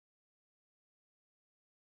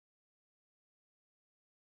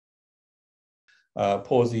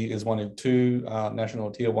Pawsey is one of two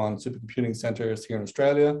national Tier 1 supercomputing centres here in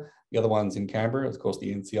Australia. The other one's in Canberra, of course,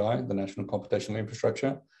 the NCI, the National Computational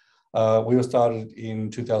Infrastructure. We were started in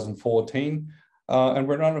 2014, and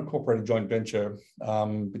we're an unincorporated joint venture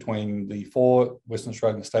between the 4 Western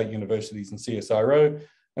Australian state universities and CSIRO,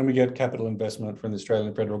 and we get capital investment from the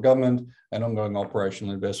Australian federal government and ongoing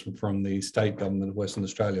operational investment from the state government of Western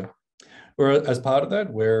Australia. As part of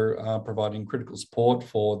that, we're providing critical support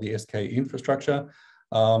for the SK infrastructure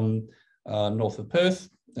north of Perth,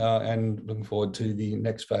 and looking forward to the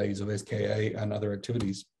next phase of SKA and other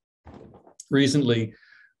activities. Recently,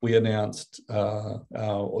 we announced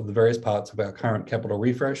the various parts of our current capital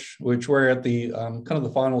refresh, which we're at the kind of the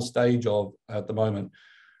final stage of at the moment.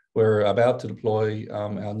 We're about to deploy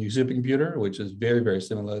our new supercomputer, which is very, very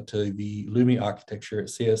similar to the Lumi architecture at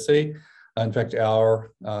CSC. In fact,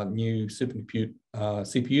 our new supercompute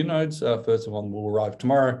CPU nodes, first of all, will arrive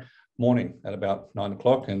tomorrow morning at about 9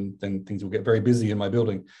 o'clock, and then things will get very busy in my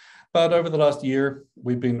building. But over the last year,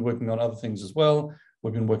 we've been working on other things as well.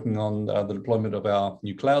 We've been working on the deployment of our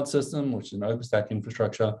new cloud system, which is an OpenStack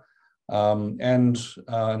infrastructure. And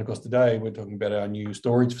of course, today we're talking about our new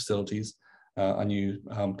storage facilities, a new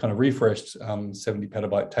kind of refreshed 70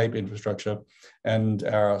 petabyte tape infrastructure, and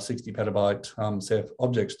our 60 petabyte Ceph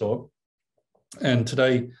object store. And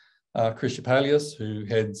today, Chris Chapalius, who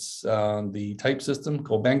heads the tape system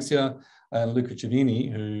called Banksia, and Luca Civini,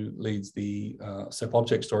 who leads the Ceph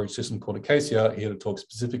object storage system called Acacia, are here to talk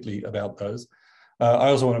specifically about those. I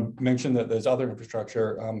also want to mention that there's other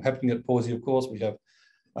infrastructure happening at Pawsey, of course. We have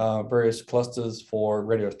various clusters for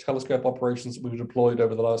radio telescope operations that we've deployed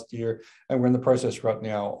over the last year, and we're in the process right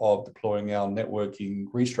now of deploying our networking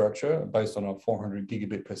restructure based on a 400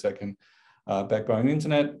 gigabit per second backbone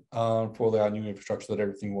internet for our new infrastructure that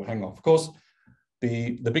everything will hang off. Of course,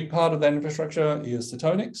 the big part of that infrastructure is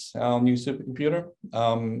Cetonix, our new supercomputer,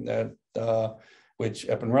 which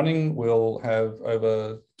up and running will have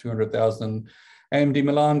over 200,000 AMD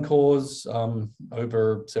Milan cores,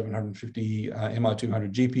 over 750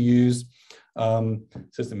 MI200 GPUs,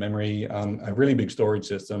 system memory, a really big storage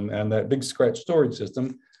system, and that big scratch storage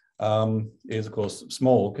system is of course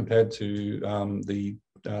small compared to the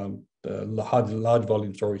large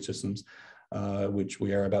volume storage systems which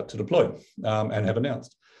we are about to deploy and have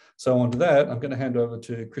announced. So on to that, I'm going to hand over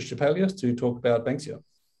to Chris Chapalius to talk about Banksia.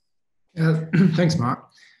 Thanks, Mark.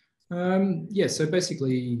 Yeah, so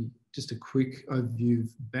basically, just a quick overview of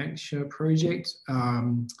Banksia project.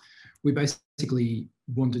 We basically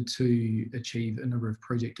wanted to achieve a number of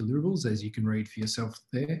project deliverables, as you can read for yourself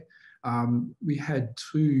there. We had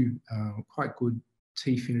 2 quite good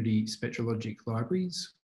T-Finity spectrologic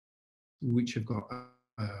libraries, which have got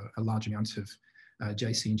a large amount of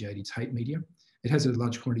JC and JD tape media. It has a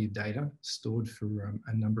large quantity of data stored for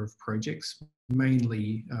a number of projects,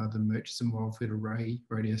 mainly the Murchison-Wildfield Array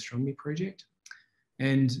radio astronomy project.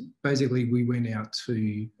 And basically, we went out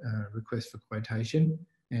to request for quotation,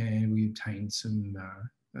 and we obtained some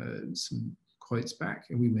quotes back,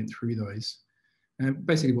 and we went through those. And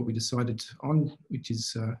basically, what we decided on, which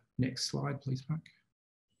is next slide, please, Mark.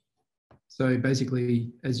 So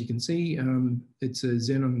basically, as you can see, it's a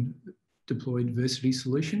Xenon deployed Versity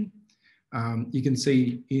solution. You can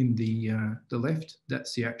see in the left,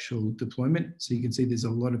 that's the actual deployment. So you can see there's a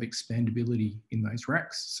lot of expandability in those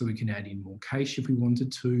racks. So we can add in more cache if we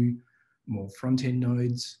wanted to, more front-end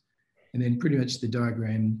nodes. And then pretty much the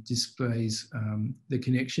diagram displays the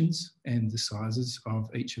connections and the sizes of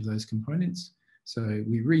each of those components. So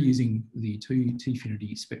we're reusing the 2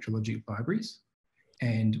 T-Finity spectrologic libraries,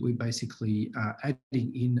 and we basically are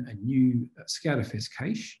adding in a new SCOUT-FS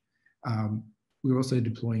cache. We're also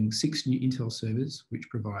deploying 6 new Intel servers, which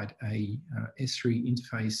provide a S3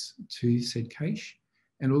 interface to said cache,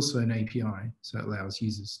 and also an API, so it allows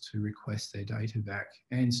users to request their data back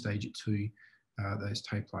and stage it to those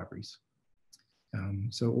tape libraries.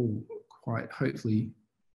 So all hopefully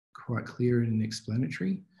quite clear and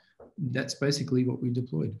explanatory. That's basically what we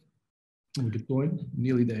deployed. We deployed,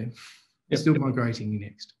 nearly there. Yep. Still migrating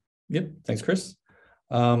next. Yep, thanks, Chris.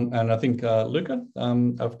 And I think, Luca,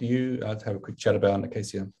 after you, to have a quick chat about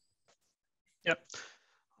Acacia. Yeah,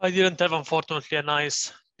 I didn't have, unfortunately, a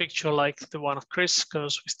nice picture like the one of Chris,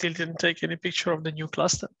 because we still didn't take any picture of the new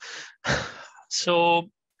cluster. So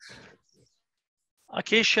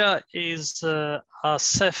Acacia is a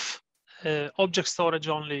Ceph object storage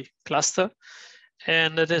only cluster,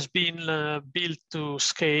 and it has been built to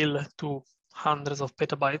scale to hundreds of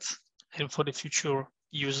petabytes, and for the future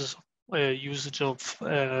usage of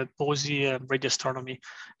Pawsey radio astronomy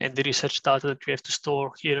and the research data that we have to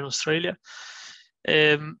store here in Australia.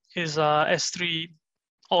 Is a S3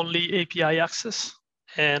 only API access,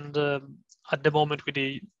 and at the moment with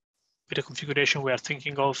the configuration we are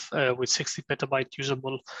thinking of with 60 petabyte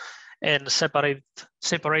usable and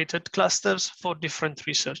separated clusters for different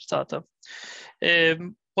research data.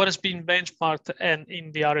 What has been benchmarked and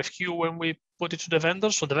in the RFQ when we put it to the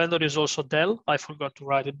vendor. So the vendor is also Dell. I forgot to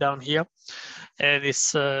write it down here. And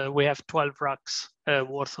it's we have 12 racks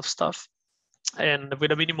worth of stuff, and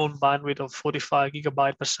with a minimum bandwidth of 45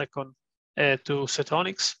 gigabyte per second to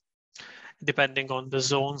Cetonix, depending on the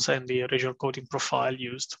zones and the regional coding profile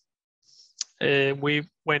used. We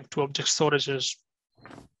went to object storage, as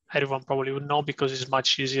everyone probably would know, because it's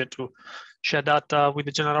much easier to share data with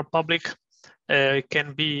the general public. It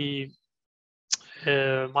can be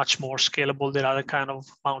much more scalable than other kind of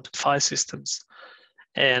mounted file systems.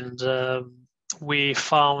 And we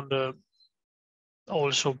found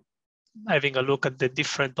also having a look at the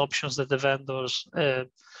different options that the vendors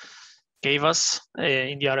gave us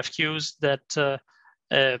in the RFQs, that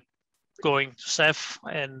going to Ceph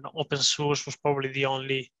and open source was probably the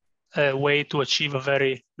only way to achieve a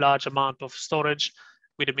very large amount of storage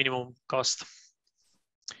with a minimum cost.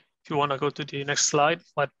 If you want to go to the next slide,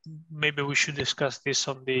 but maybe we should discuss this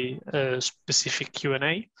on the specific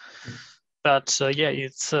Q&A. But yeah,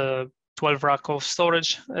 it's 12 rack of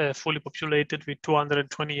storage, fully populated with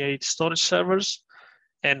 228 storage servers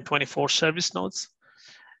and 24 service nodes.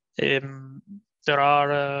 There are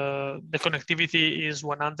the connectivity is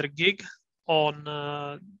 100 gig on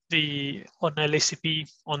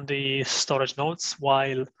LACP on the storage nodes,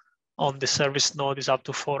 while on the service node is up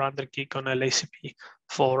to 400 gig on LACP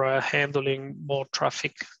for handling more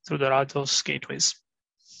traffic through the Rados gateways.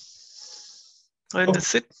 And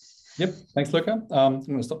that's it. Yep, thanks, Luca. I'm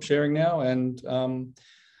going to stop sharing now, and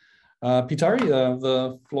Pitari,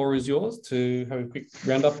 the floor is yours to have a quick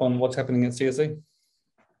roundup on what's happening at CSE.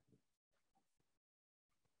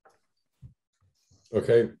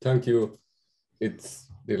 Okay, thank you. It's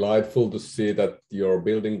delightful to see that your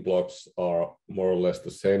building blocks are more or less the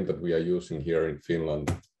same that we are using here in Finland.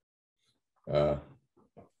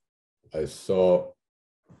 I saw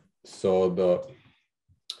the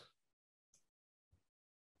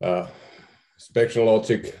spectral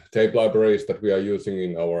logic tape libraries that we are using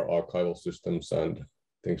in our archival systems and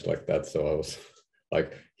things like that. So I was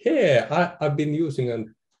like, yeah, I've been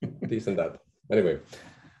using this and that. Anyway,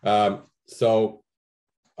 so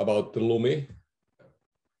about the Lumi,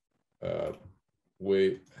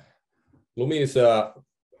 Lumi is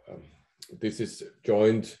this is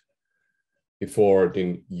joined effort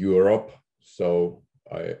in Europe. So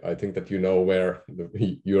I think that you know where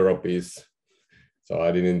Europe is. So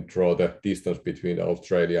I didn't draw the distance between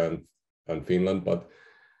Australia and Finland, but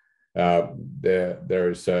there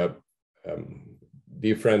is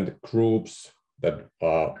different groups that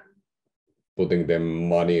are putting them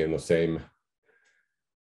money in the same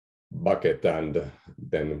bucket and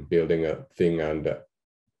then building a thing. And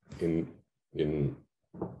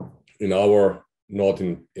in our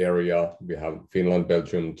northern area, we have Finland,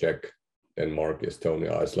 Belgium, Czech, Denmark,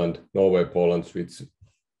 Estonia, Iceland, Norway, Poland,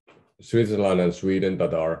 Switzerland, and Sweden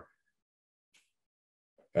that are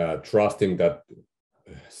trusting that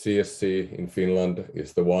CSC in Finland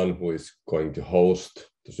is the one who is going to host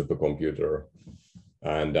the supercomputer.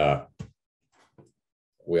 And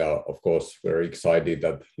we are, of course, very excited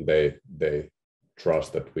that they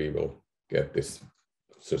trust that we will get this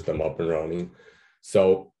system up and running.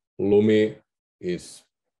 So Lumi is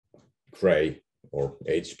gray, or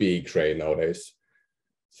HB gray nowadays.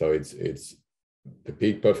 So it's the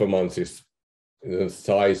peak performance is the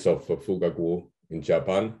size of a Fugaku in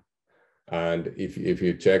Japan. And if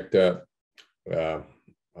you check the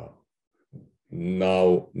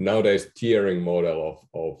nowadays tiering model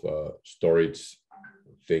of storage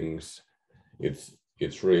things,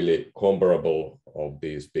 it's really comparable of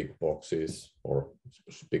these big boxes or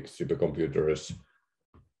big supercomputers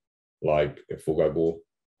like Fugaku.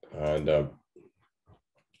 And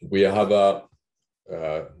we have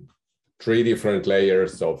 3 different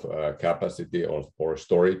layers of capacity or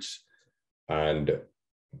storage, and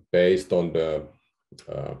based on the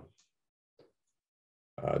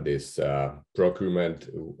this procurement,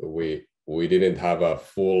 we didn't have a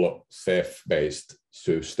full Ceph-based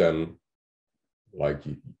system. Like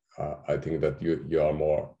I think that you are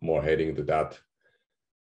more heading to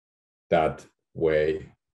that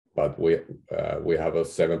way, but we have a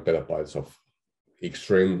 7 petabytes of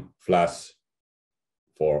extreme flash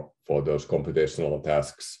for those computational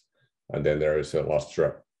tasks, and then there is a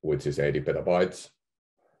Lustre which is 80 petabytes,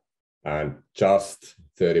 and just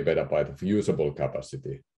 30 petabyte of usable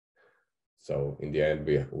capacity. So in the end,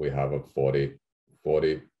 we have a 40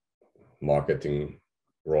 marketing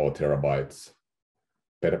raw terabytes,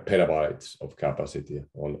 petabytes of capacity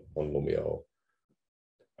on Lumio.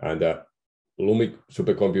 And Lumi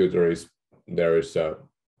supercomputer there is a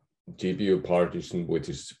GPU partition which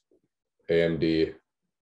is AMD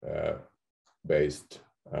based,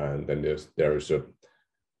 and then there is a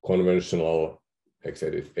conventional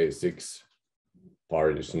x86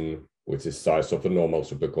 partition which is size of a normal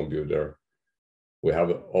supercomputer. We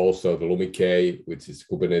have also the Lumi K, which is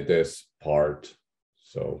Kubernetes part.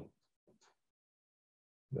 So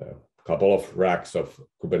a couple of racks of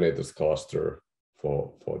Kubernetes cluster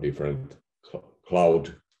for different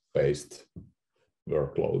cloud-based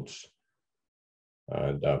workloads.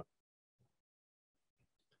 And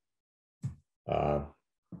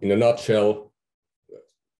in a nutshell,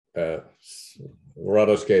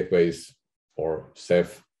 Rados gateways or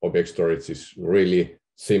Ceph object storage is really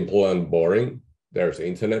simple and boring. There's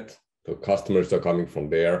internet, the customers are coming from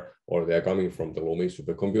there, or they're coming from the Lumi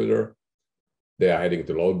supercomputer. They are heading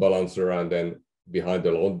to load balancer, and then behind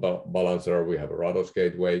the load balancer, we have Rados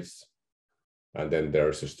gateways, and then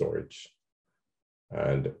there's a storage.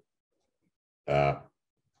 And I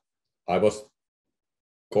was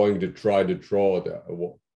going to try to draw the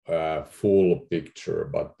full picture,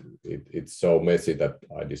 but it's so messy that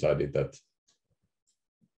I decided that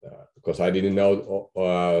because I didn't know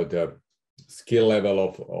the skill level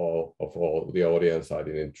of all the audience, I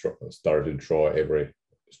didn't start to draw every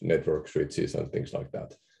network switches and things like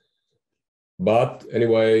that. But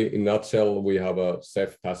anyway, in a nutshell, we have a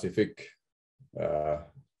Ceph Pacific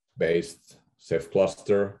based Ceph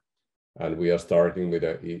cluster, and we are starting with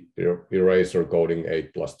a eraser coding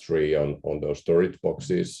 8+3 on those storage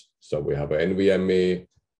boxes. So we have an NVMe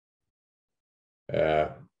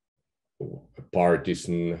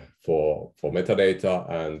partition for metadata,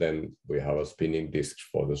 and then we have a spinning disk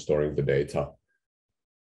for the storing the data.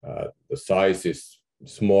 The size is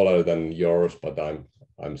smaller than yours, but I'm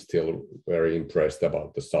still very impressed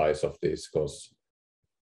about the size of this, because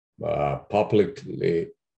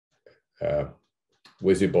publicly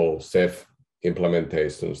visible Ceph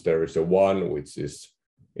implementations, there is a one which is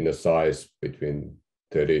in a size between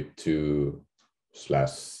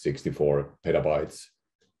 32/64 petabytes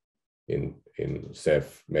in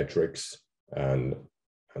Ceph metrics, and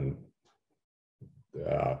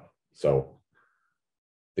so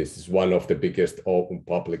this is one of the biggest open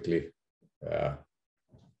publicly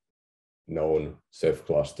known Ceph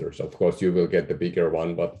clusters. Of course, you will get the bigger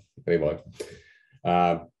one, but anyway,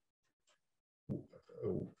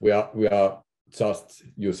 we are just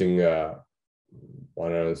using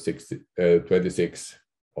 126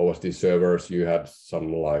 OSD servers. You had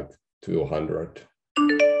some like 200,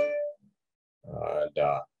 and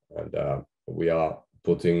we are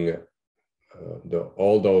putting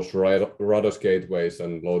all those Rados gateways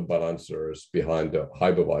and load balancers behind the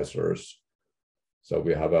hypervisors. So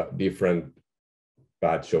we have a different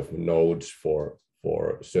batch of nodes for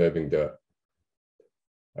serving the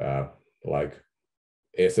like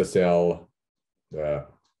SSL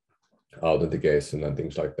authentication and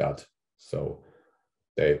things like that. So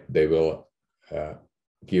they will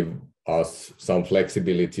give us some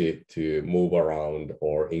flexibility to move around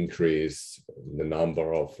or increase the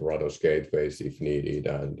number of Rados gateways if needed,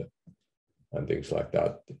 and things like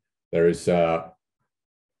that. There is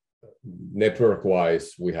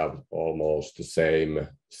network-wise, we have almost the same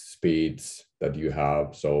speeds that you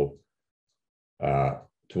have. So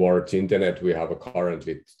towards internet, we have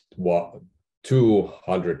currently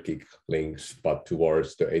 200 gig links, but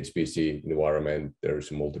towards the HPC environment,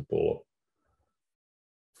 there's multiple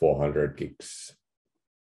 400 gigs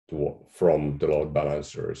from the load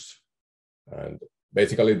balancers. And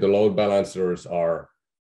basically the load balancers are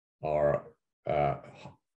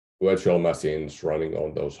virtual machines running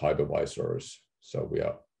on those hypervisors. So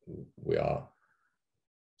we are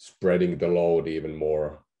spreading the load even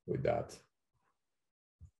more with that.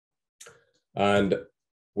 And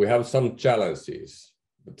we have some challenges.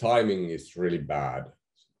 The timing is really bad,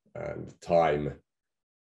 and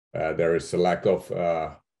there is a lack of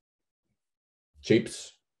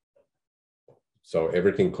chips. So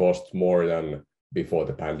everything costs more than before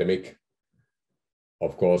the pandemic.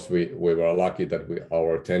 Of course, we were lucky that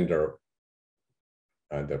our tender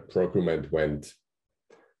and the procurement went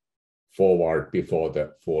forward before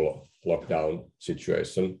the full lockdown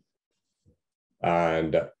situation.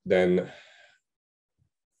 And then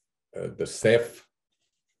the Ceph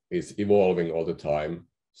is evolving all the time.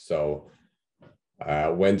 So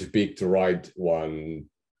when to pick the right one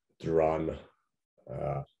to run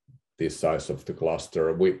this size of the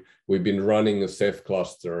cluster. We've been running Ceph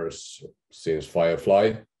clusters since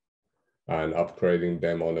Firefly and upgrading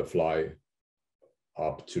them on the fly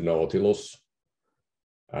up to Nautilus.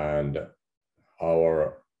 And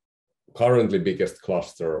our currently biggest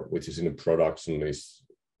cluster, which is in production, is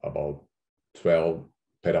about 12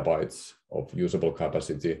 petabytes of usable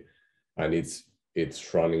capacity, and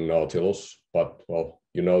it's running Nautilus. But well,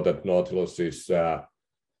 you know that Nautilus is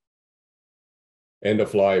end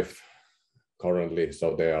of life currently,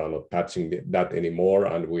 so they are not patching that anymore,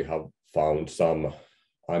 and we have found some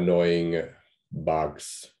annoying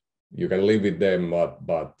bugs. You can live with them,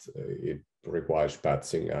 but it requires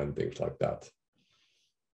patching and things like that.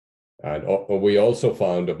 And we also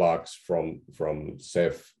found the bugs from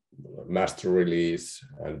Ceph master release,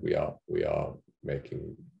 and we are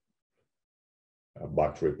making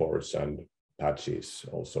bug reports and patches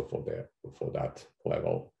also for that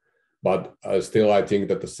level. But still, I think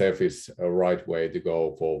that the Ceph is a right way to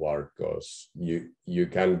go forward, because you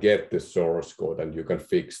can get the source code and you can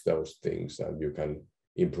fix those things and you can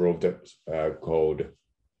improve the code.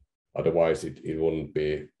 Otherwise, it wouldn't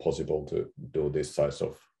be possible to do this size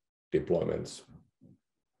of deployments.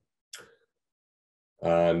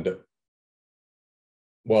 And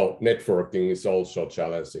well, networking is also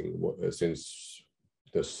challenging, since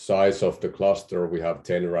the size of the cluster, we have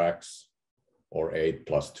 10 racks or 8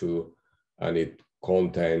 + 2, and it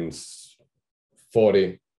contains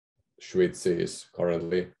 40 switches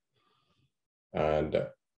currently. And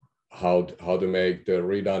how to make the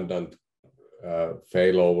redundant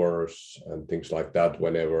failovers and things like that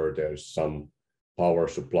whenever there's some power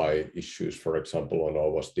supply issues, for example, on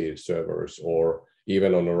OSD servers or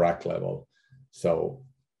even on a rack level. So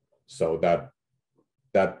that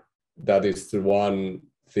is the one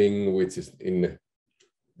thing which is in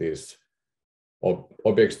this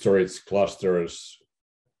object storage clusters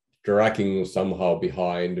tracking somehow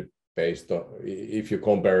behind, based on, if you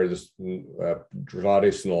compare this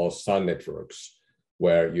traditional SUN networks,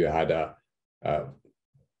 where you had a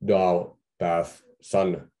dual path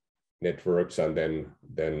SUN networks, and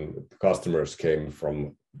then customers came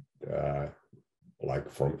from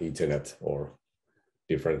like from Ethernet or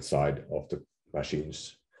different side of the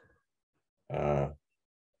machines.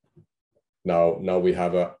 Now we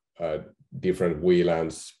have a different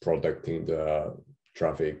VLANs protecting the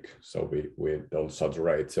traffic, so we don't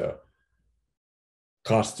saturate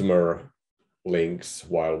customer links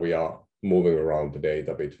while we are moving around the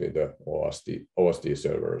data between the OSD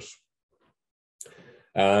servers.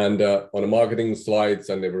 And on the marketing slides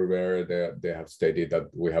and everywhere, they have stated that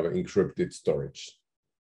we have encrypted storage.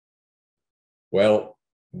 Well,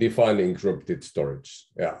 define encrypted storage.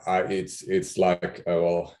 Yeah, it's like,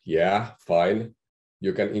 well, yeah, fine.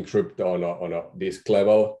 You can encrypt on a disk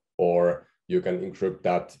level, or you can encrypt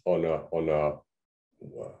that on a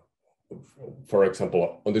for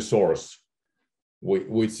example, on the source,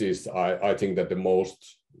 which is I think that the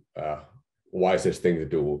most wisest thing to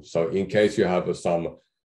do. So in case you have some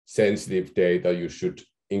sensitive data, you should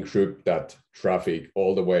encrypt that traffic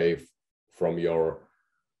all the way from your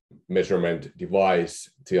measurement device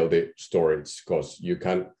till the storage, because you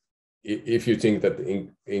can, if you think that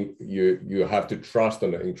you have to trust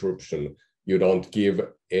on the encryption, you don't give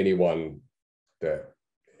anyone the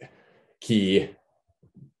key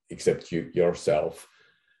except yourself.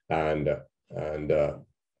 And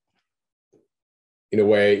in a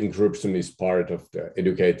way, encryption is part of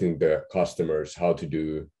educating the customers how to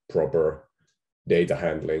do proper data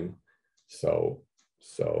handling. So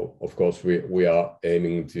of course we are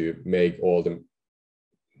aiming to make all the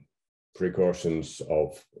precautions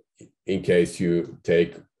of, in case you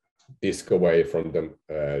take disk away from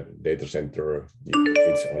the data center,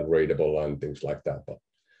 it's unreadable and things like that.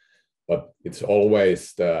 But it's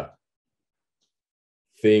always the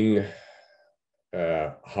thing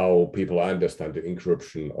how people understand the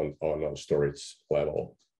encryption on a storage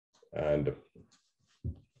level. And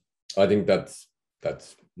I think that's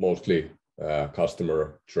mostly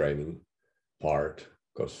customer training part,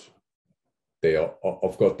 because they are,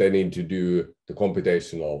 of course, they need to do the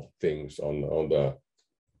computational things on the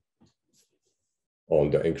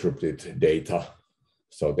encrypted data.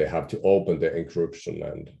 So they have to open the encryption,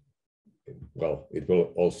 and well, it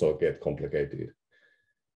will also get complicated.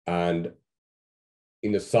 And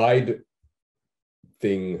in a side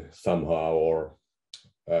thing somehow, or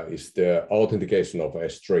is the authentication of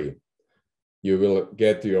S3. You will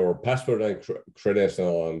get your password and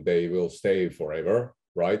credential, and they will stay forever,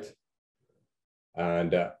 right?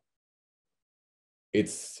 And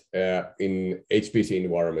it's in HPC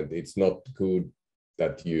environment, it's not good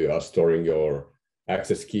that you are storing your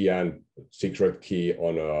access key and secret key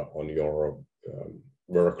on your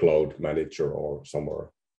workload manager or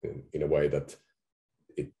somewhere in a way that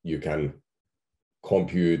you can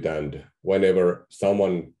compute, and whenever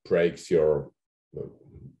someone breaks your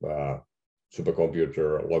supercomputer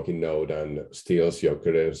login node and steals your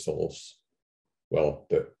credentials, well,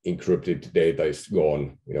 the encrypted data is gone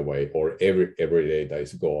in a way, or every data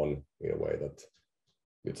is gone in a way that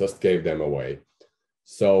you just gave them away.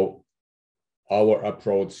 So our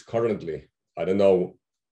approach currently, I don't know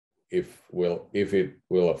if it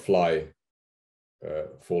will fly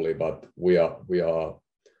fully, but we are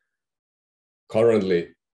currently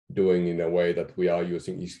doing in a way that we are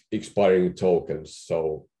using expiring tokens.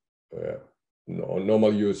 So a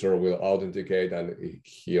normal user will authenticate, and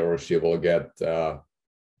he or she will get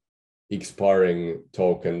expiring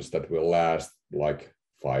tokens that will last like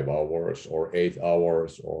 5 hours or 8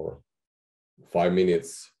 hours or 5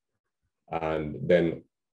 minutes. And then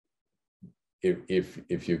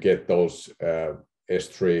if you get those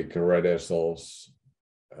S3 credentials,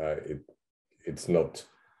 it's not,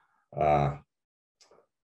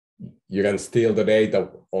 you can steal the data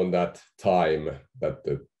on that time that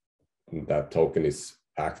that token is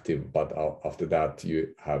active, but after that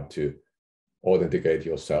you have to authenticate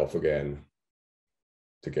yourself again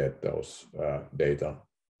to get those data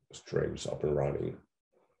streams up and running.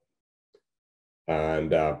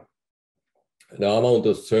 And the amount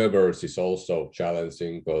of servers is also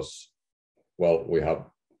challenging because, well, we have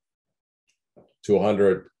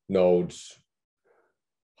 200 nodes,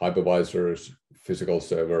 hypervisors, physical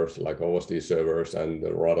servers like OSD servers, and the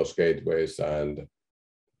Rados gateways, and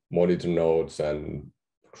monitor nodes, and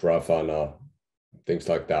Grafana, things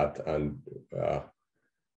like that. And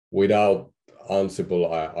without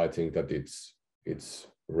Ansible, I think that it's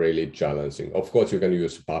really challenging. Of course, you can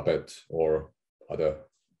use Puppet or other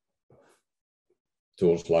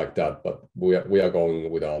tools like that, but we are going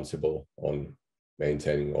with Ansible on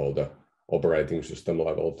maintaining all the operating system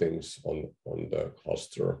level things on the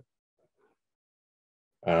cluster.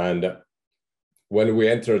 And when we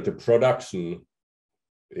enter the production,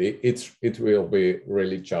 it will be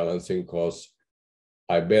really challenging, because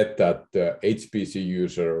I bet that the HPC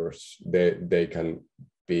users, they can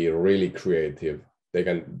be really creative. They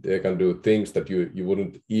can do things that you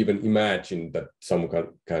wouldn't even imagine that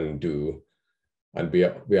someone can do. And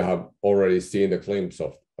we have already seen a glimpse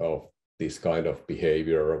of this kind of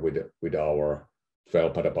behavior with our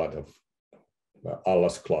 12 petabyte of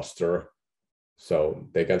Atlas cluster. So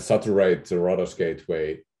they can saturate the Rados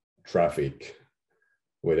gateway traffic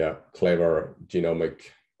with a clever genomic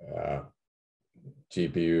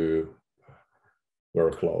GPU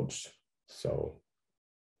workloads. So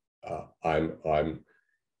I'm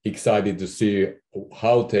excited to see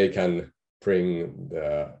how they can bring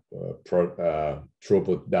the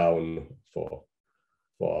throughput down for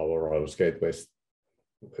our Rados gateways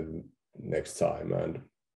next time. And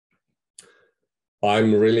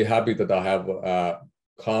I'm really happy that I have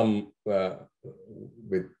come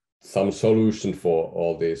with some solution for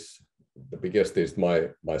all this. The biggest is my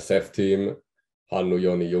Ceph team, Hannu,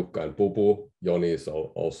 Joni, Jukka, and Pupu. Joni is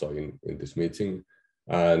also in this meeting.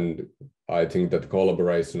 And I think that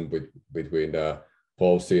collaboration between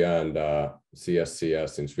Pawsey and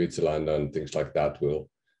CSCS in Switzerland and things like that will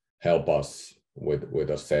help us with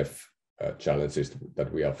the Ceph challenges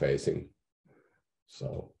that we are facing.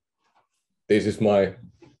 So this is my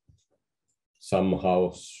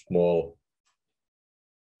somehow small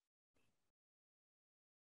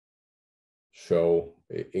show.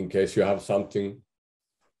 In case you have something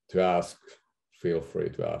to ask, feel free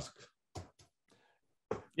to ask.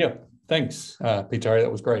 Yeah, thanks, Peter.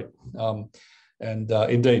 That was great.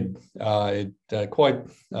 Indeed, quite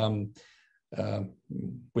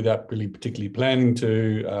without really particularly planning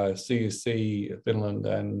to, CSC Finland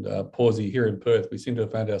and Pawsey here in Perth, we seem to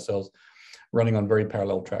have found ourselves running on very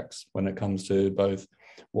parallel tracks when it comes to both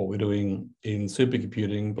what we're doing in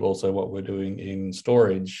supercomputing, but also what we're doing in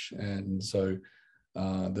storage. And so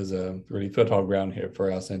there's a really fertile ground here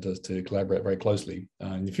for our centres to collaborate very closely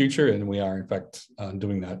in the future. And we are, in fact,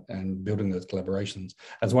 doing that and building those collaborations.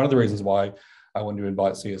 That's one of the reasons why I want to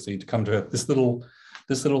invite CSC to come to this little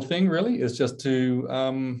thing, really, is just to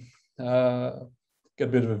get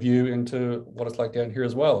a bit of a view into what it's like down here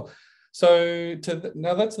as well. So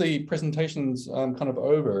now that's the presentations kind of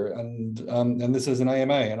over, and this is an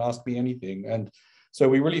AMA, and Ask Me Anything. And so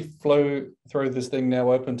we really throw this thing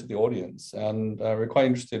now open to the audience, and we're quite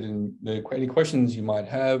interested in any questions you might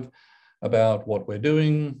have about what we're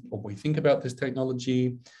doing, what we think about this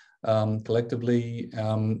technology collectively.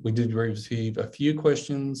 We did receive a few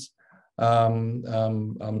questions online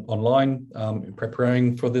in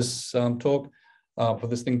preparing for this talk. for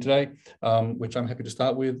this thing today, which I'm happy to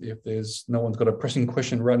start with. If there's no one's got a pressing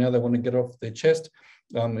question right now they want to get off their chest,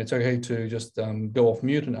 it's okay to just go off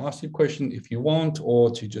mute and ask your question if you want,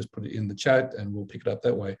 or to just put it in the chat and we'll pick it up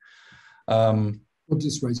that way. Or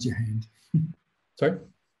just raise your hand. Sorry?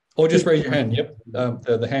 Or just raise your hand, yep.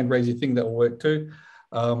 The hand raising thing, that will work too.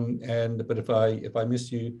 But if I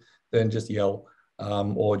miss you, then just yell,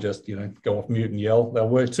 or just, you know, go off mute and yell. That'll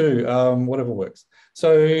work too, whatever works.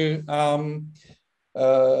 So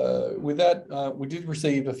with that, we did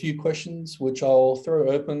receive a few questions, which I'll throw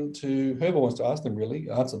open to whoever wants to ask them, really,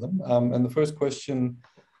 answer them. And the first question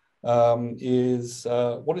is,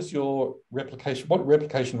 what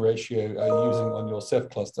replication ratio are you using on your Ceph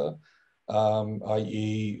cluster?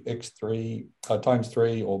 I.e. X3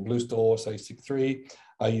 ×3 or Blue Store, say 6.3.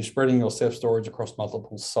 Are you spreading your Ceph storage across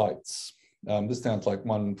multiple sites? This sounds like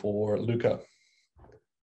one for Luca.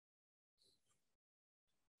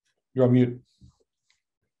 You're on mute.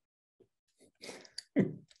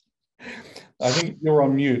 I think you're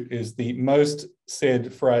on mute is the most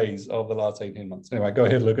said phrase of the last 18 months. Anyway, go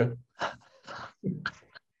ahead, Luca.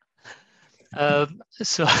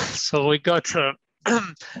 So we got,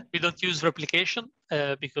 we don't use replication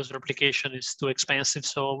because replication is too expensive.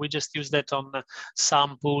 So we just use that on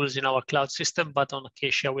some pools in our cloud system, but on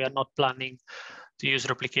Acacia, we are not planning to use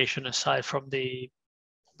replication aside from the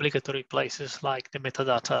obligatory places like the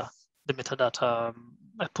metadata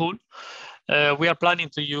pool. We are planning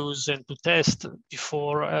to use and to test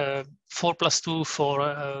before 4+2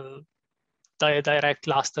 for direct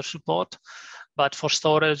cluster support, but for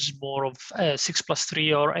storage more of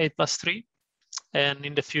 6+3 or 8+3. And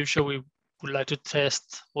in the future, we would like to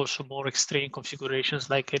test also more extreme configurations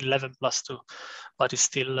like 11+2, but it's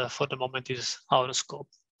still for the moment is out of scope.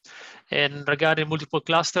 And regarding multiple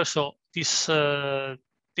clusters, so this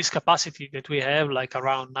capacity that we have, like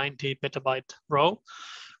around 90 petabyte raw,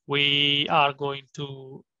 we are going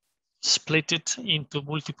to split it into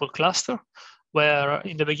multiple cluster, where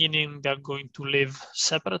in the beginning they're going to live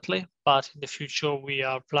separately, but in the future we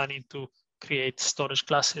are planning to create storage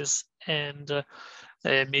classes and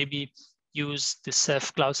maybe use the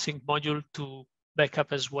Ceph Cloud Sync module to back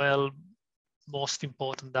up as well most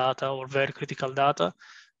important data or very critical data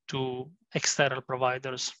to external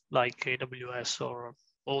providers like AWS or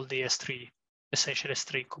all the S3, essentially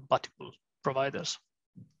S3 compatible providers.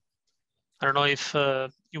 I don't know if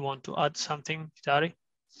you want to add something, Dari?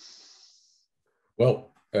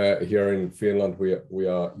 Well, here in Finland, we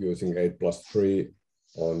are using 8+3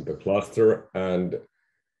 on the cluster, and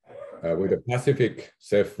with the Pacific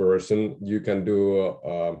Ceph version, you can do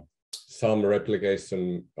some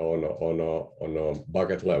replication on a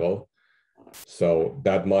bucket level. So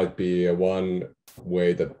that might be one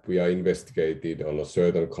way that we are investigated on a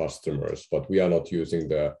certain customers, but we are not using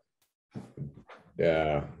the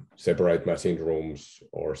separate machine rooms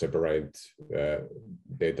or separate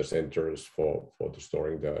data centers for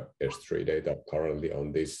storing the S3 data currently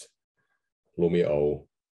on this Lumio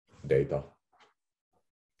data.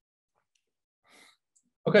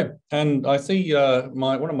 Okay, and I see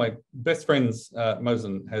one of my best friends,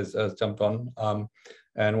 Mosen, has jumped on,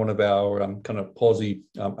 and one of our kind of Pawsey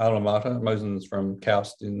alma mater, Mosen's from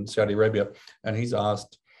Kaust in Saudi Arabia, and he's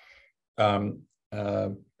asked, how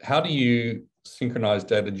do you synchronize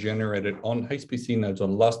data generated on HPC nodes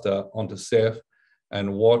on Lustre onto Ceph,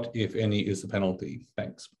 and what, if any, is the penalty?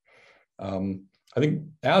 Thanks. I think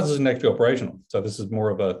ours isn't actually operational, so this is more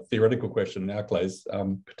of a theoretical question in our case.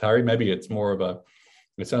 Katari, maybe it's more of a,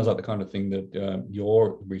 it sounds like the kind of thing that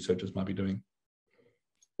your researchers might be doing.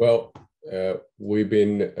 Well, we've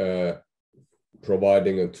been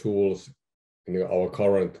providing tools in our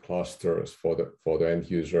current clusters for the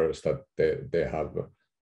end users that they have,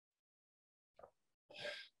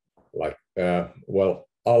 like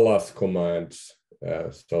Allah's commands.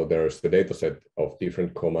 So there's the data set of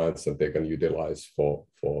different commands that they can utilize for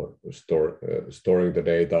storing the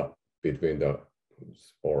data between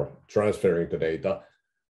or transferring the data.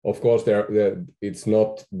 Of course, it's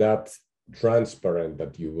not that transparent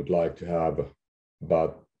that you would like to have,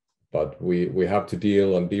 but we have to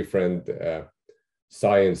deal on different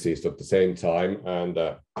sciences at the same time, and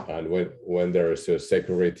when there is a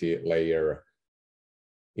security layer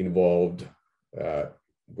involved,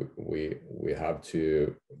 we have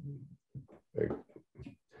to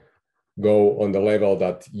go on the level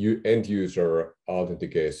that end user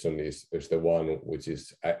authentication is the one which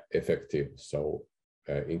is effective. So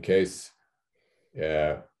in case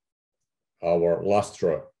our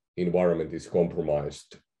Lustre environment is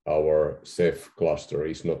compromised, our Ceph cluster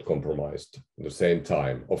is not compromised at the same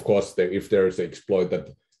time. Of course, if there is an exploit that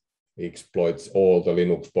exploits all the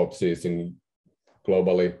Linux boxes in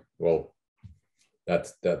globally, well,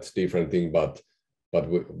 that's different thing, but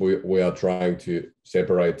we are trying to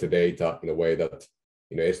separate the data in a way that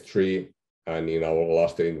in S3 and in our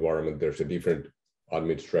cluster environment, there's a different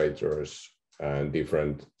administrators and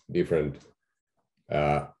different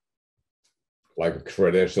like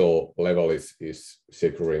credential level is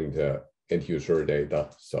securing the end user data.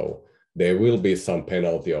 So there will be some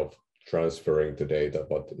penalty of transferring the data,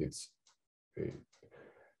 but it's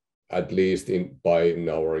at least in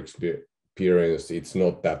our experience, it's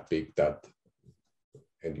not that big that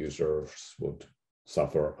end users would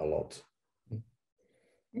suffer a lot.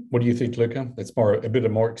 What do you think, Luca? It's a bit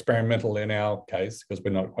more experimental in our case because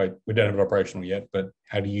we don't have it operational yet, but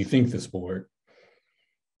how do you think this will work?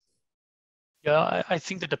 Yeah, I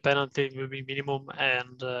think that the penalty will be minimum,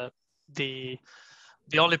 and the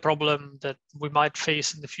only problem that we might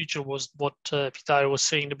face in the future was what Peter was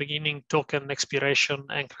saying in the beginning, token expiration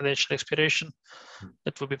and credential expiration.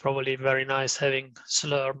 That would be probably very nice having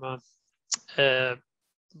Slurm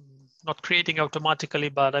not creating automatically,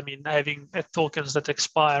 but I mean having tokens that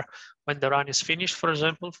expire when the run is finished, for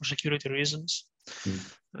example, for security reasons.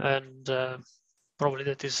 And probably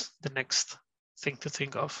that is the next thing to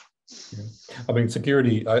think of. Yeah. I mean,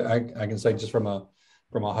 security, I can say just from a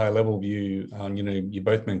high level view, you know, you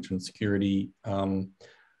both mentioned security.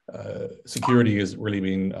 Security has really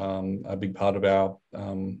been a big part of our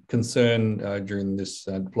concern during this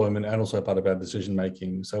deployment, and also part of our decision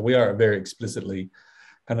making. So we are very explicitly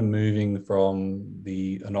kind of moving from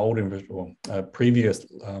an old previous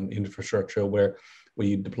infrastructure where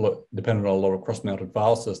we depended on a lot of cross-mounted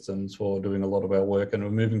file systems for doing a lot of our work, and we're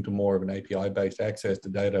moving to more of an API-based access to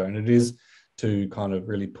data. And it is to kind of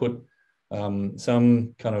really put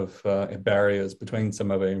some kind of barriers between some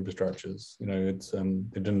of our infrastructures. You know, it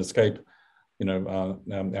didn't escape, you know,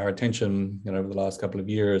 our attention, you know, over the last couple of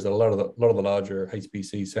years. That a lot of the larger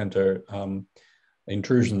HPC center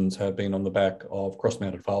intrusions have been on the back of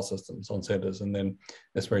cross-mounted file systems on centers, and then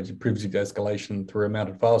that's where it's previously escalation through a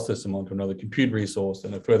mounted file system onto another compute resource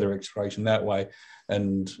and a further escalation that way,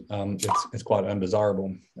 and it's quite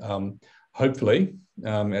undesirable. Hopefully,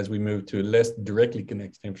 as we move to less directly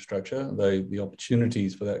connected infrastructure, the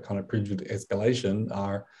opportunities for that kind of privileged escalation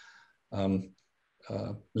are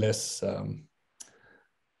less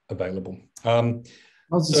available. I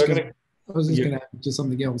was just going to add to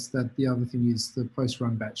something else, that the other thing is the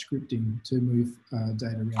post-run batch scripting to move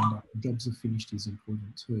data around after jobs are finished is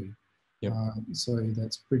important too. Yep. So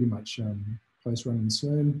that's pretty much post-run in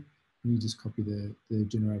Slurm. You just copy the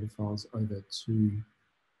generated files over to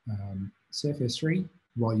Ceph S3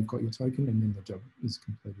 while you've got your token, and then the job is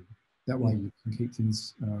completed. That way you can keep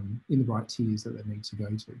things in the right tiers that they need to go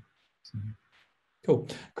to. So. Cool.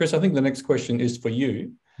 Chris, I think the next question is for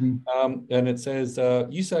you. And it says,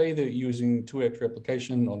 you say that you're using 2x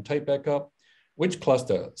replication on tape backup. Which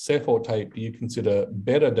cluster, Ceph or tape, do you consider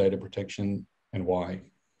better data protection, and why?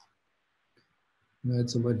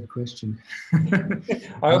 That's a loaded question.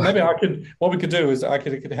 Maybe what we could do is I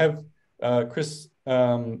could have Chris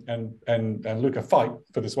and Luca fight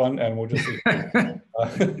for this one, and we'll just see.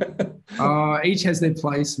 Each has their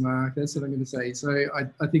place, Mark. That's what I'm going to say. So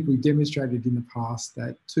I think we demonstrated in the past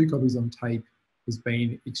that 2 copies on tape has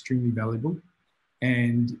been extremely valuable,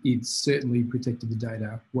 and it's certainly protected the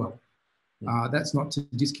data well. That's not to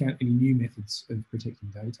discount any new methods of protecting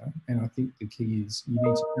data. And I think the key is you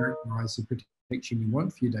need to characterize the protection you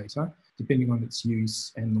want for your data, depending on its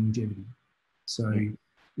use and longevity. So, you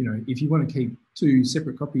know, if you want to keep 2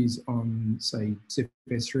 separate copies on, say, Ceph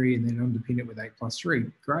S3 and then underpin it with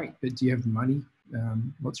 8+3, great. But do you have the money?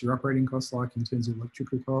 What's your operating cost like in terms of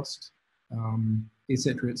electrical cost, et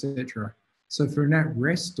cetera, et cetera. So for NAT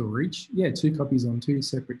rest storage, yeah, 2 copies on 2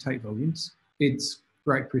 separate tape volumes, it's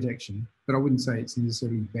great protection, but I wouldn't say it's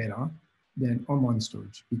necessarily better than online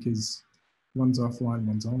storage, because one's offline,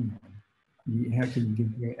 one's online. How can you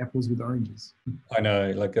compare apples with oranges? I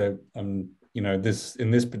know, like, you know, in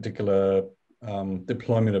this particular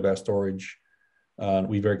deployment of our storage,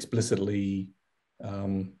 we very explicitly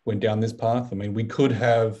went down this path. I mean, we could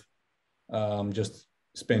have just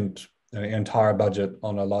spent an entire budget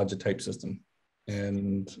on a larger tape system,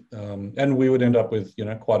 and we would end up with, you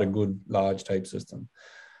know, quite a good large tape system.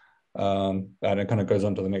 And it kind of goes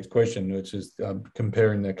on to the next question, which is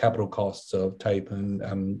comparing the capital costs of tape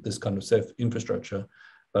and this kind of Ceph infrastructure.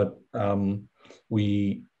 But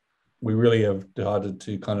we really have decided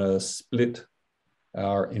to kind of split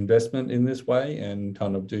our investment in this way and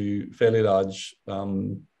kind of do fairly large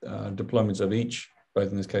deployments of each, both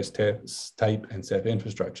in this case tape and Ceph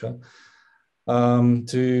infrastructure,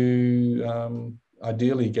 to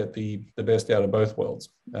ideally get the best out of both worlds.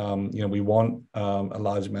 We want a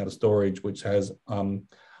large amount of storage, which has a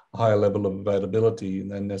higher level of availability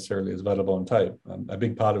than necessarily is available on tape. A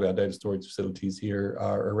big part of our data storage facilities here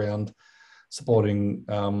are around supporting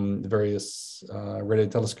the various radio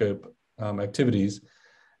telescope activities.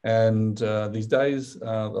 And these days,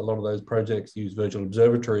 a lot of those projects use virtual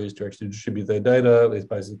observatories to actually distribute their data. There's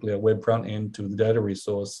basically a web front end to the data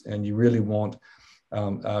resource, and you really want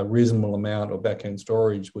a reasonable amount of back-end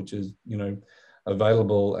storage, which is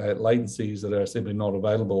available at latencies that are simply not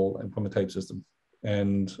available from a tape system.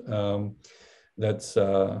 And that's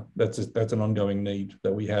an ongoing need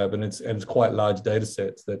that we have, and it's quite large data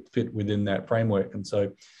sets that fit within that framework. And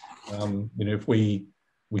so, if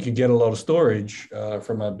we could get a lot of storage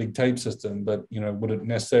from a big tape system, but would it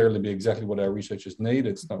necessarily be exactly what our researchers need?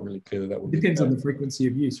 It's not really clear that would. Depends on the frequency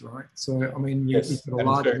of use, right? So I mean, you've got a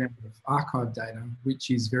large amount of archive data,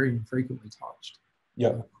 which is very infrequently touched.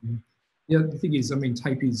 Yeah. The thing is, I mean,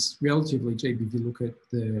 tape is relatively cheap if you look at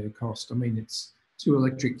the cost. I mean, it's 2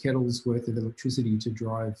 electric kettles worth of electricity to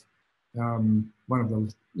drive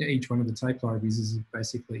each one of the tape libraries is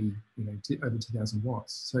basically over 2,000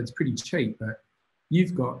 watts. So it's pretty cheap, but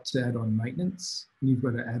you've got to add on maintenance, and you've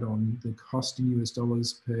got to add on the cost in US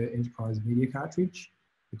dollars per enterprise media cartridge,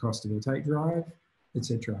 the cost of a tape drive,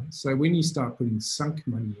 etc. So when you start putting sunk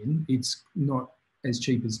money in, it's not as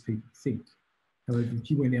cheap as people think. However, if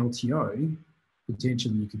you went LTO,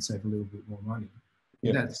 potentially you could save a little bit more money.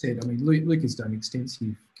 Yeah. That said, I mean, Luke has done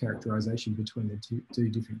extensive characterization between the two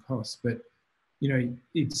different costs, but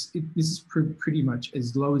this is pretty much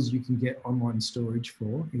as low as you can get online storage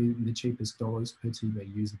for, in the cheapest dollars per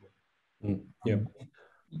TB usable. Yeah.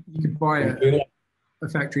 You could buy a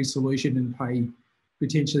factory solution and pay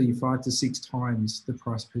potentially 5 to 6 times the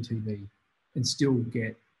price per TB and still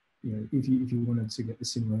get, if you wanted to get the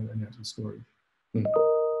similar amount of storage.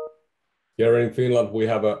 Here in Finland, we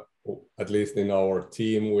have at least in our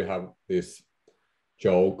team, we have this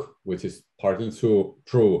joke, which is partly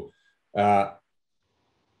true.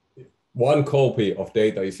 1 copy of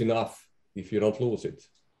data is enough if you don't lose it.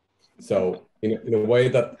 So in a way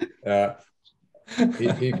that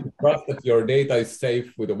if you trust that your data is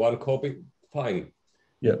safe with a 1 copy, fine.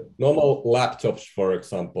 Yeah. Normal laptops, for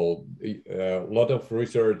example, a lot of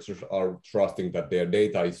researchers are trusting that their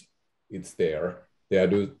data it's there. They are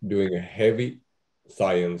doing a heavy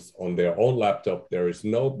science on their own laptop. There is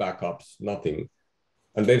no backups, nothing,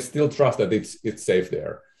 and they still trust that it's safe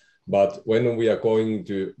there. But when we are going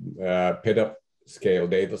to petascale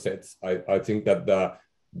data sets, I think that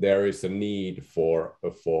there is a need for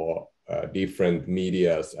different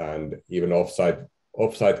medias and even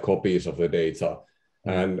offsite copies of the data.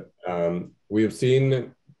 And we've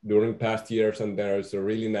seen during past years, and there is a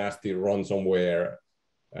really nasty ransomware,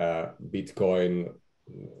 Bitcoin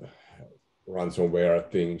ransomware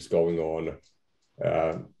things going on.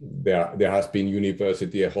 There has been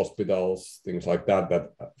university hospitals, things like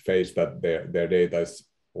that face that their data is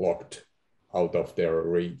locked out of their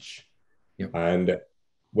reach. Yep. And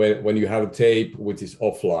when you have a tape which is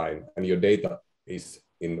offline and your data is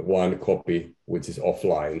in 1 copy which is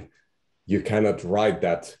offline, you cannot write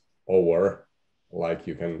that over like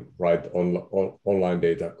you can write on online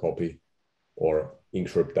data copy or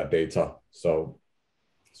encrypt that data. So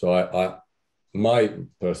my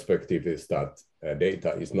perspective is that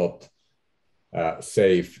data is not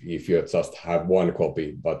safe if you just have 1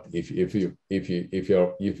 copy, but if you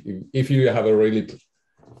have a really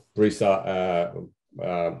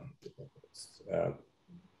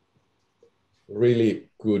really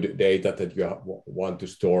good data that you want to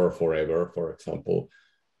store forever, for example,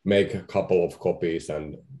 make a couple of copies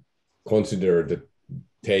and consider the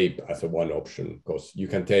tape as a 1 option, because you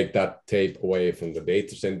can take that tape away from the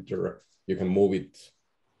data center, you can move it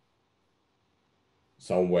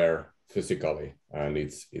somewhere physically, and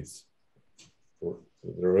it's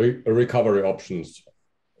recovery options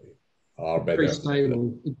are better. It's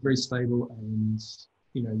very stable, and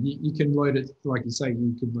you can load it, like you say,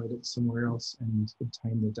 you can load it somewhere else and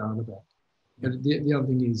obtain the data back. But the other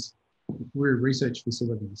thing is, we're a research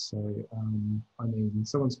facility, so I mean,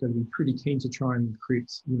 someone's got to be pretty keen to try and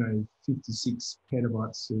encrypt 56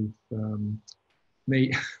 petabytes of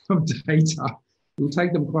data. It will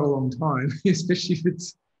take them quite a long time, especially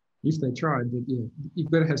if they tried. But yeah,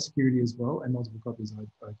 you've got to have security as well, and multiple copies. I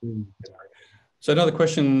agree with you. So another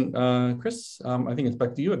question, Chris, I think it's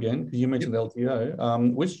back to you again, because you mentioned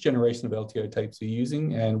LTO. Which generation of LTO tapes are you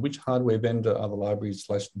using, and which hardware vendor are the libraries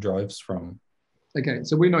 / drives from? Okay,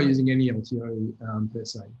 so we're not using any LTO per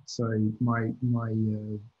se. So my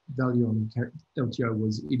value on LTO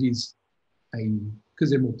was it is because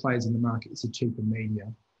there are more players in the market, it's a cheaper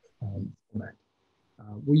media format.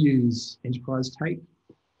 We use enterprise tape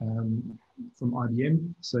from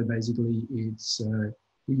IBM. So basically it's,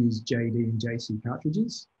 we use JD and JC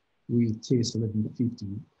cartridges with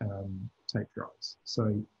TS1150 tape drives.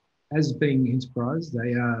 So as being enterprise,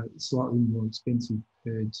 they are slightly more expensive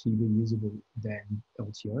per TV usable than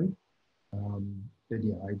LTO. But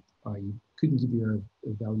yeah, I couldn't give you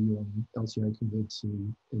a value on LTO compared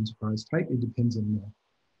to enterprise tape. It depends on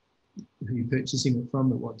who you're purchasing it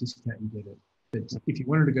from, at what discount you get it. But if you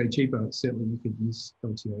wanted to go cheaper, certainly you could use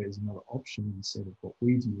LTO as another option instead of what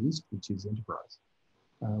we've used, which is enterprise.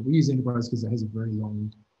 We use enterprise because it has a very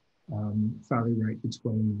long failure rate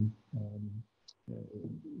between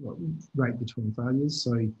failures.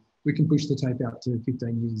 So we can push the tape out to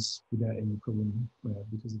 15 years without any problem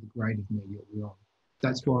because of the grade of media we're on.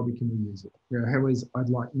 That's why we can reuse it. However, I'd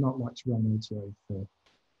not like to run LTO for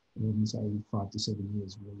more than say 5 to 7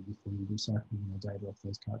 years really before you recycle the data off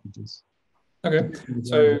those cartridges. Okay,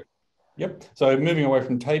 so yep. So moving away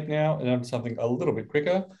from tape now and onto something a little bit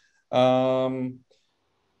quicker.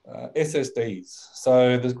 SSDs.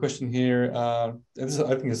 So there's a question here. I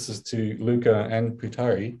think this is to Luca and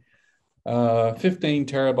Putari. 15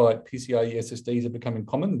 terabyte PCIe SSDs are becoming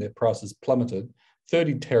common. Their prices plummeted.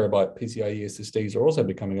 30 terabyte PCIe SSDs are also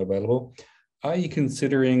becoming available. Are you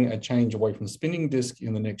considering a change away from spinning disk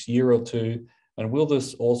in the next year or two? And will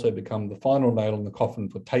this also become the final nail in the coffin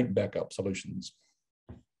for tape backup solutions?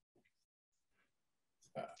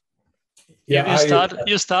 Yeah,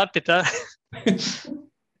 you start, Peter.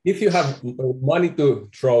 If you have money to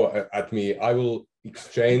throw at me, I will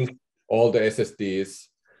exchange all the SSDs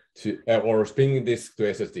to or spinning disk to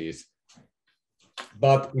SSDs.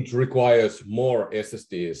 But it requires more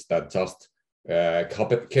SSDs than just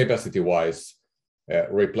capacity-wise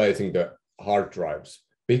replacing the hard drives,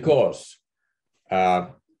 because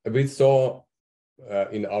we saw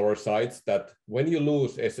in our sites that when you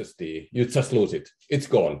lose SSD, you just lose it. It's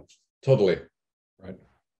gone totally. Right.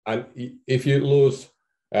 And if you lose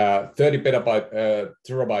 30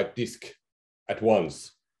 terabyte disk at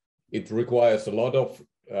once, it requires a lot of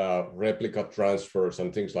replica transfers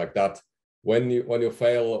and things like that. When you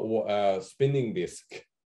fail spinning disk,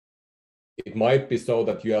 it might be so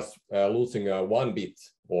that you are losing one bit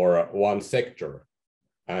or one sector,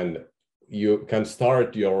 and you can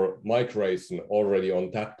start your migration already on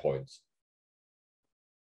that point.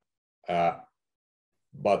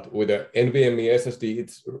 But with the NVMe SSD,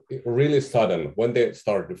 it's really sudden. When they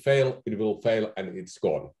start to fail, it will fail and it's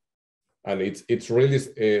gone. And it's really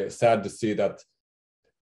sad to see that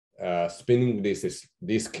spinning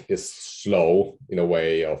disk is slow in a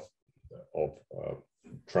way of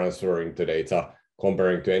transferring the data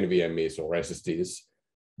comparing to NVMe's or SSDs.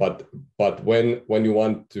 But when you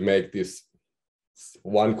want to make this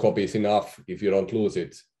one copy is enough if you don't lose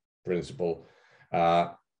it principle,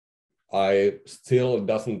 I still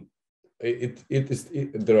doesn't.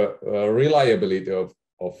 The reliability of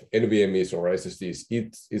NVMe's or SSDs,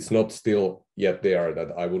 it's not still yet there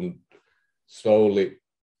that I wouldn't solely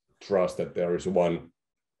trust that there is one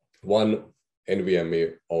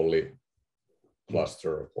NVMe only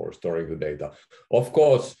cluster for storing the data. Of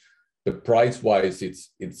course, the price wise,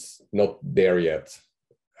 it's not there yet.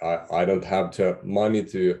 I don't have the money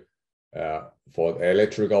to for the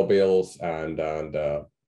electrical bills and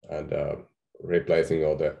replacing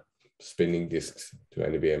all the spinning disks to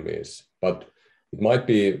NVMe's, but it might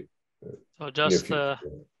be. So just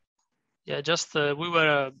we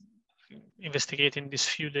were investigating this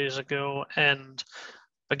few days ago, and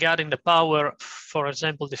regarding the power, for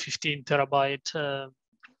example, the 15 terabyte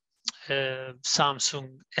Samsung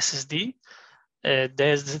SSD,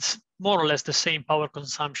 there's more or less the same power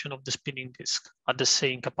consumption of the spinning disk at the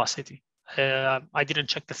same capacity. I didn't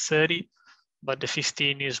check the 30, but the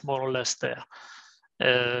 15 is more or less there.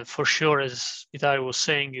 For sure, as Vitali was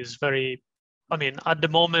saying, is very, I mean, at the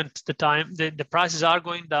moment, the prices are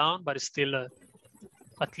going down, but it's still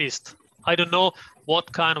at least, I don't know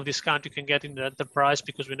what kind of discount you can get in the enterprise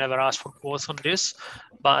because we never asked for quotes on this,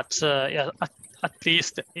 but yeah, at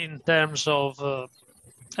least in terms of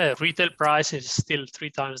retail price, it's still 3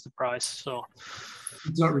 times the price. So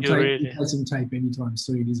it's not replacing tape anytime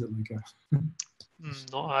soon, is it, Luca?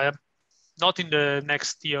 No, I am not in the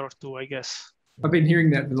next year or two, I guess. I've been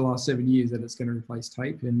hearing that for the last 7 years that it's going to replace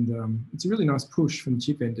tape, and it's a really nice push from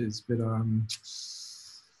chip vendors. But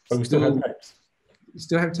we still have tapes. You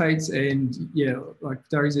still have tapes, and yeah, like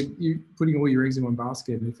Dari said, you're putting all your eggs in one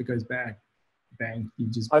basket, and if it goes bad, bang, you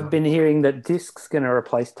just. I've been hearing that disk's going to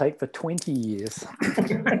replace tape for 20 years.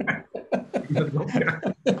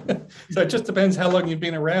 So it just depends how long you've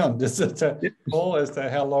been around, Paul, as to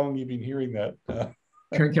how long you've been hearing that.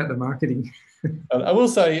 Crank out the marketing. I will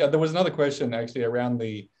say there was another question actually around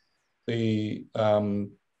the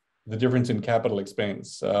difference in capital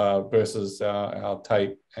expense versus our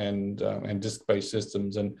tape and disk-based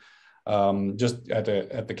systems, and just at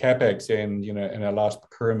the capex end, you know, in our last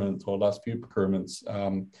procurement or last few procurements,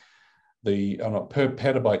 on a per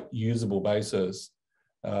petabyte usable basis,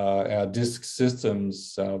 our disk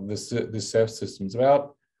systems, this CEF system is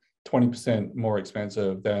about 20% more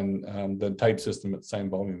expensive than the tape system at the same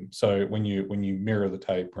volume. So when you mirror the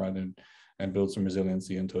tape, right, and build some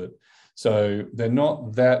resiliency into it. So they're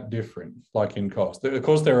not that different, like in cost. Of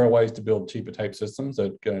course, there are ways to build cheaper tape systems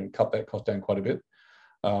that can cut that cost down quite a bit.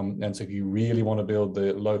 And so if you really want to build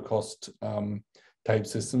the low cost tape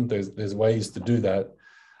system, there's ways to do that.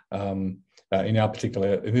 In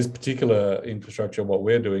this particular infrastructure, what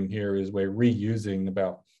we're doing here is we're reusing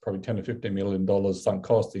about probably $10 to $15 million sunk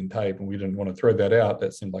cost in tape, and we didn't want to throw that out.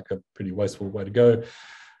 That seemed like a pretty wasteful way to go.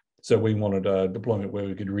 So we wanted a deployment where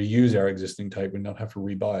we could reuse our existing tape and not have to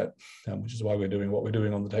rebuy it, which is why we're doing what we're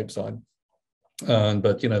doing on the tape side.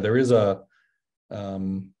 But you know, there's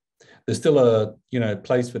still a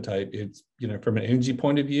place for tape. It's, you know, from an energy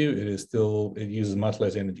point of view, it uses much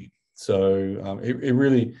less energy. So it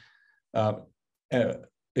really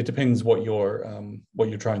it depends what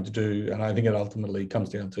you're trying to do, and I think it ultimately comes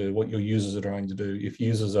down to what your users are trying to do. If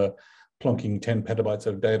users are plonking 10 petabytes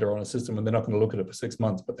of data on a system and they're not going to look at it for 6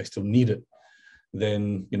 months, but they still need it,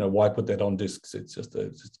 then, you know, why put that on disks? It's just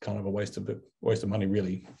it's kind of a waste of money,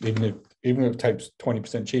 really. Even if tape's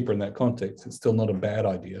 20% cheaper in that context, it's still not a bad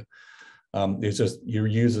idea. It's just your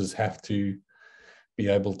users have to be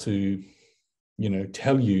able to, you know,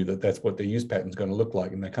 tell you that that's what their use pattern is going to look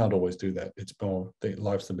like, and they can't always do that. It's more, their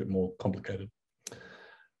life's a bit more complicated.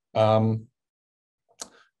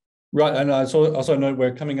 Right, and I also know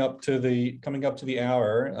we're coming up to the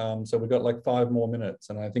hour, so we've got like 5 more minutes,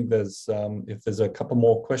 and I think there's if there's a couple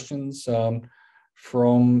more questions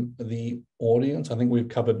from the audience. I think we've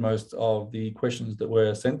covered most of the questions that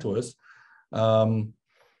were sent to us.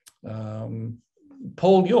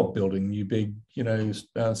 Paul, you're building new big, you know,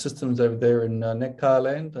 systems over there in Nectar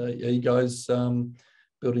Land. Are you guys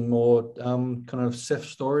building more kind of Ceph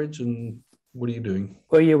storage, and what are you doing?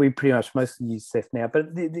 Well, yeah, we pretty much mostly use Ceph now.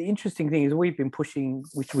 But the interesting thing is we've been pushing,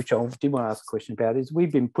 which I did want to ask a question about, is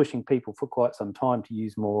we've been pushing people for quite some time to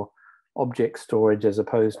use more object storage as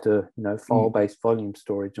opposed to, you know, file-based volume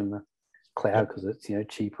storage on the cloud, because it's, you know,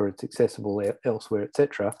 cheaper, it's accessible elsewhere,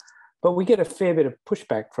 etc. But we get a fair bit of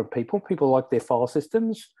pushback from people. People like their file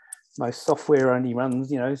systems. Most software only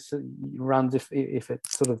runs, you know, runs if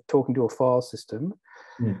it's sort of talking to a file system.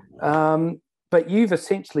 But you've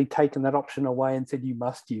essentially taken that option away and said you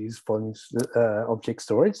must use object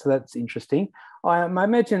storage. So that's interesting. I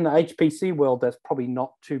imagine in the HPC world, that's probably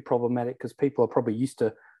not too problematic because people are probably used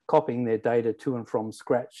to copying their data to and from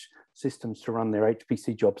scratch systems to run their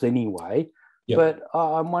HPC jobs anyway. Yep. But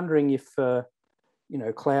I'm wondering if, you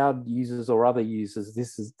know, cloud users or other users,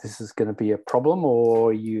 this is going to be a problem,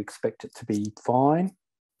 or you expect it to be fine?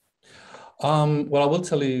 Well, I will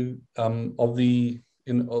tell you, of the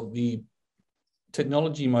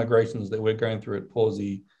technology migrations that we're going through at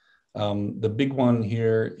Pawsey, the big one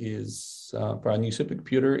here is for our new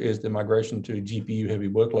supercomputer is the migration to GPU heavy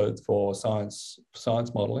workloads for science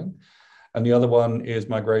modeling. And the other one is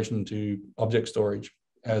migration to object storage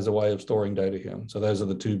as a way of storing data here. So those are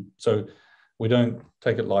the two. So we don't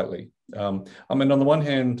take it lightly. I mean, on the one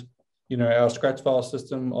hand, you know, our scratch file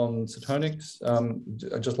system on Cetonix,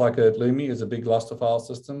 just like at Lumi, is a big Lustre file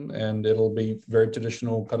system, and it'll be very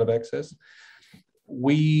traditional kind of access.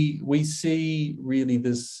 We see really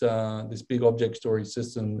this big object storage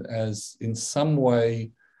system as in some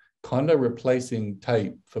way kind of replacing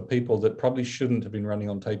tape for people that probably shouldn't have been running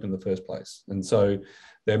on tape in the first place. And so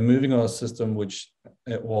they're moving on a system which,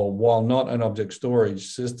 well, while not an object storage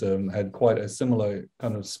system, had quite a similar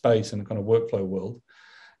kind of space and kind of workflow world.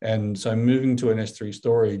 And so moving to an S3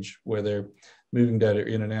 storage where they're moving data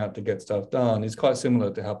in and out to get stuff done is quite similar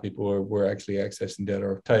to how people were actually accessing data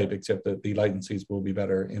of tape, except that the latencies will be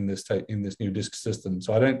better in this new disk system.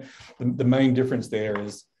 So the main difference there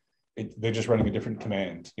is they're just running a different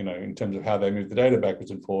command, you know, in terms of how they move the data backwards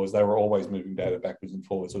and forwards. They were always moving data backwards and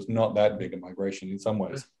forwards. So it's not that big a migration in some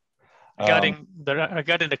ways. Regarding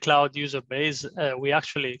the cloud user base, we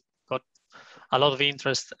actually got a lot of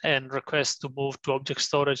interest and requests to move to object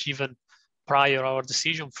storage even prior our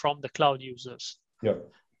decision from the cloud users. Yep.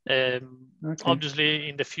 Obviously,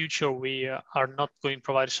 in the future, we are not going to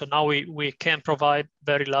provide. So now we can provide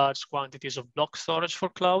very large quantities of block storage for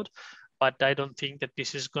cloud, but I don't think that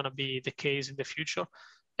this is going to be the case in the future.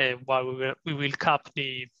 While we will cap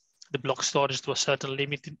the block storage to a certain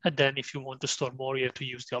limit, and then if you want to store more, you have to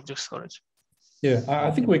use the object storage. Yeah, I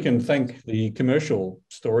think we can thank the commercial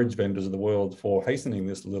storage vendors of the world for hastening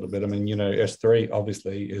this a little bit. I mean, you know, S3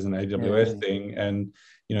 obviously is an AWS thing, and,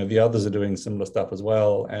 you know, the others are doing similar stuff as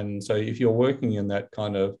well. And so if you're working in that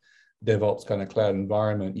kind of DevOps kind of cloud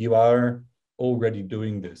environment, you are already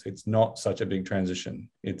doing this. It's not such a big transition.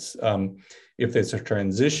 It's if there's a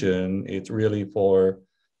transition, it's really for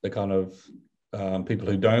the kind of people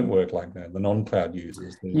who don't work like that, the non-cloud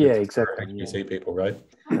users, exactly, HPC people, right?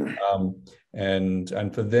 And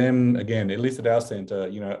for them, again, at least at our center,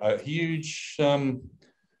 you know, a huge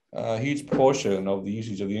portion of the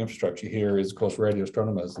usage of the infrastructure here is, of course, radio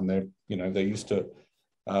astronomers, and they're used to,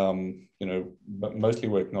 you know, mostly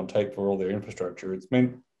working on tape for all their infrastructure. It's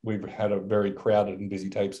meant we've had a very crowded and busy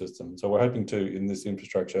tape system. So we're hoping to, in this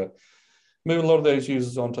infrastructure, move a lot of those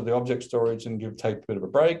users onto the object storage and give tape a bit of a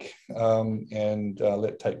break, and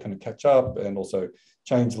let tape kind of catch up, and also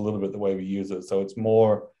change a little bit the way we use it. So it's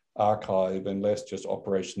more archive and less just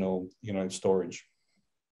operational, you know, storage.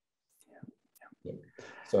 Yeah.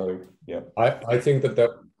 So, yeah. I think that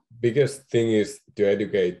the biggest thing is to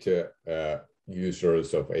educate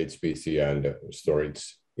users of HPC and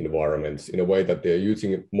storage environments in a way that they're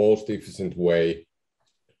using the most efficient way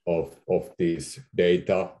of these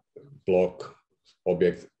data block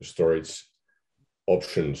object storage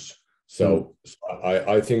options. So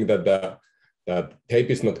I think that that tape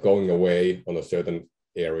is not going away on a certain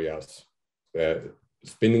areas.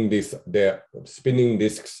 Spinning disks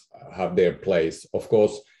have their place. Of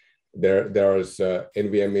course, there's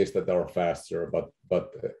NVMEs that are faster,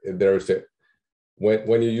 but there's a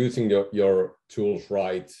when you're using your tools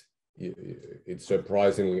right, it's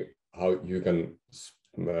surprising how you can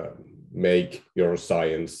make your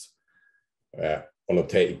science on a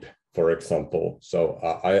tape, for example. So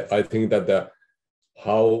I think that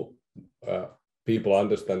how people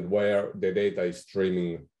understand where the data is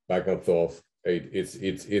streaming back and forth, it's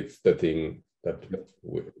the thing that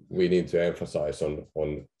we need to emphasize on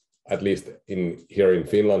at least here in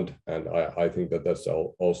Finland, and I think that that's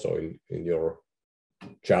also in your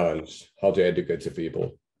challenge, how to educate the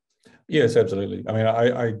people. Yes, absolutely. I mean,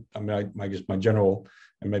 I guess my general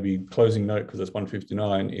and maybe closing note, because it's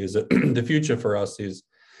 1:59, is that the future for us is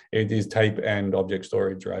tape and object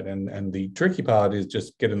storage, right? And the tricky part is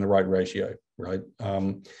just getting the right ratio, right,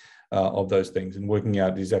 of those things, and working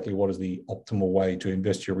out exactly what is the optimal way to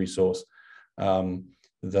invest your resource. At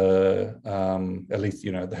least,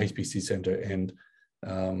 you know, the HPC Centre, and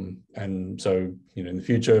so, you know, in the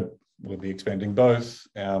future we'll be expanding both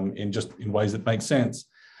in ways that make sense,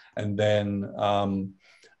 and then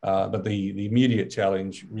but the immediate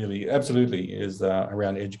challenge really absolutely is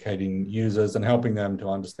around educating users and helping them to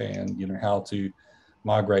understand, you know, how to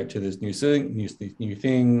migrate to this new thing,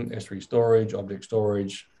 S3 storage, object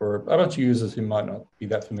storage, for a bunch of users who might not be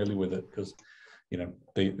that familiar with it, because, you know,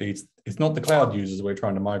 it's not the cloud users we're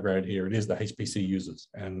trying to migrate here, it is the HPC users.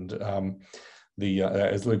 And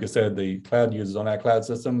as Lucas said, the cloud users on our cloud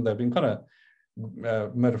system, they've been kind of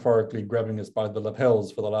metaphorically grabbing us by the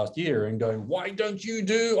lapels for the last year and going, why don't you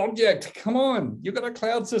do object? Come on, you've got a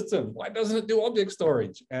cloud system. Why doesn't it do object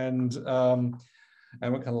storage? And we're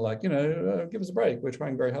kind of like, you know, give us a break. We're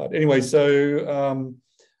trying very hard. Anyway, so,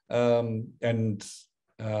 I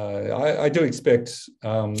do expect,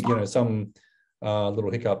 you know, some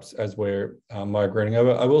little hiccups as we're migrating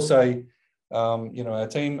over. I will say, you know, our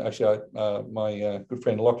team, actually, my good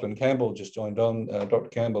friend Lachlan Campbell just joined on. Dr.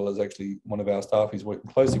 Campbell is actually one of our staff. He's working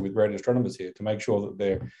closely with radio astronomers here to make sure that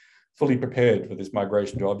they're fully prepared for this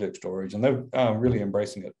migration to object storage. And they're really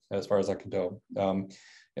embracing it, as far as I can tell.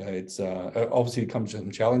 It's obviously, it comes with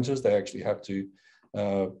some challenges. They actually have to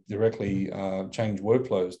directly change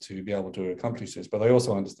workflows to be able to accomplish this, but they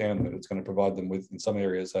also understand that it's going to provide them with, in some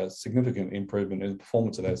areas, a significant improvement in the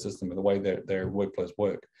performance of that system and the way their workflows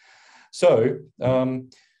work. So,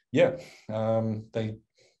 yeah,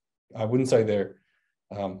 I wouldn't say they're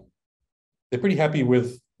pretty happy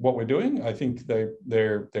with what we're doing. I think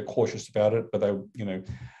they're cautious about it, but they, you know,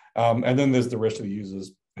 and then there's the rest of the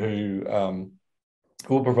users who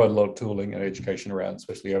will provide a lot of tooling and education around,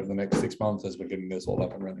 especially over the next 6 months as we're getting this all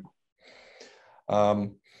up and running.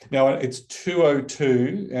 Now it's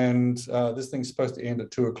 2:02, and this thing's supposed to end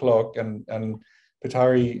at 2 o'clock, and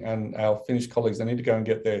Patari and our Finnish colleagues, they need to go and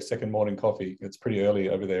get their second morning coffee. It's pretty early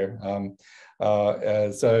over there.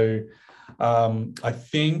 I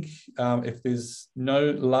think if there's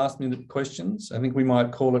no last minute questions, I think we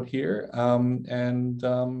might call it here.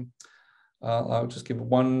 I'll just give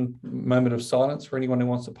 1 moment of silence for anyone who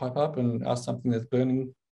wants to pipe up and ask something that's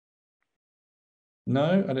burning.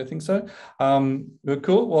 No, I don't think so. But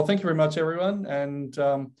cool. Well, thank you very much, everyone. And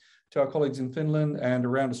to our colleagues in Finland and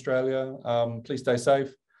around Australia, please stay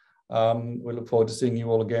safe. We look forward to seeing you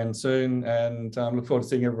all again soon, and look forward to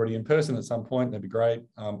seeing everybody in person at some point. That'd be great.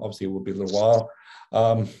 Obviously, it will be a little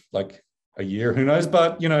while, like a year, who knows,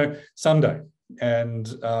 but, you know, someday. And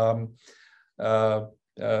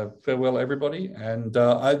farewell, everybody. And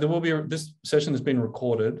there will be, this session has been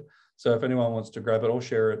recorded. So if anyone wants to grab it or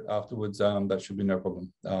share it afterwards, that should be no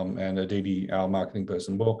problem. And Aditi, our marketing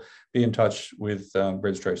person, will be in touch with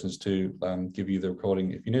registrations to give you the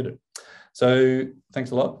recording if you need it. So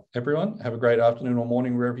thanks a lot, everyone. Have a great afternoon or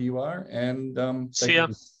morning wherever you are. And see ya.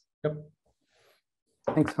 Yep.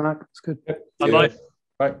 Thanks, Mark. It's good. Yep. Bye-bye.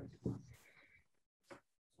 Bye.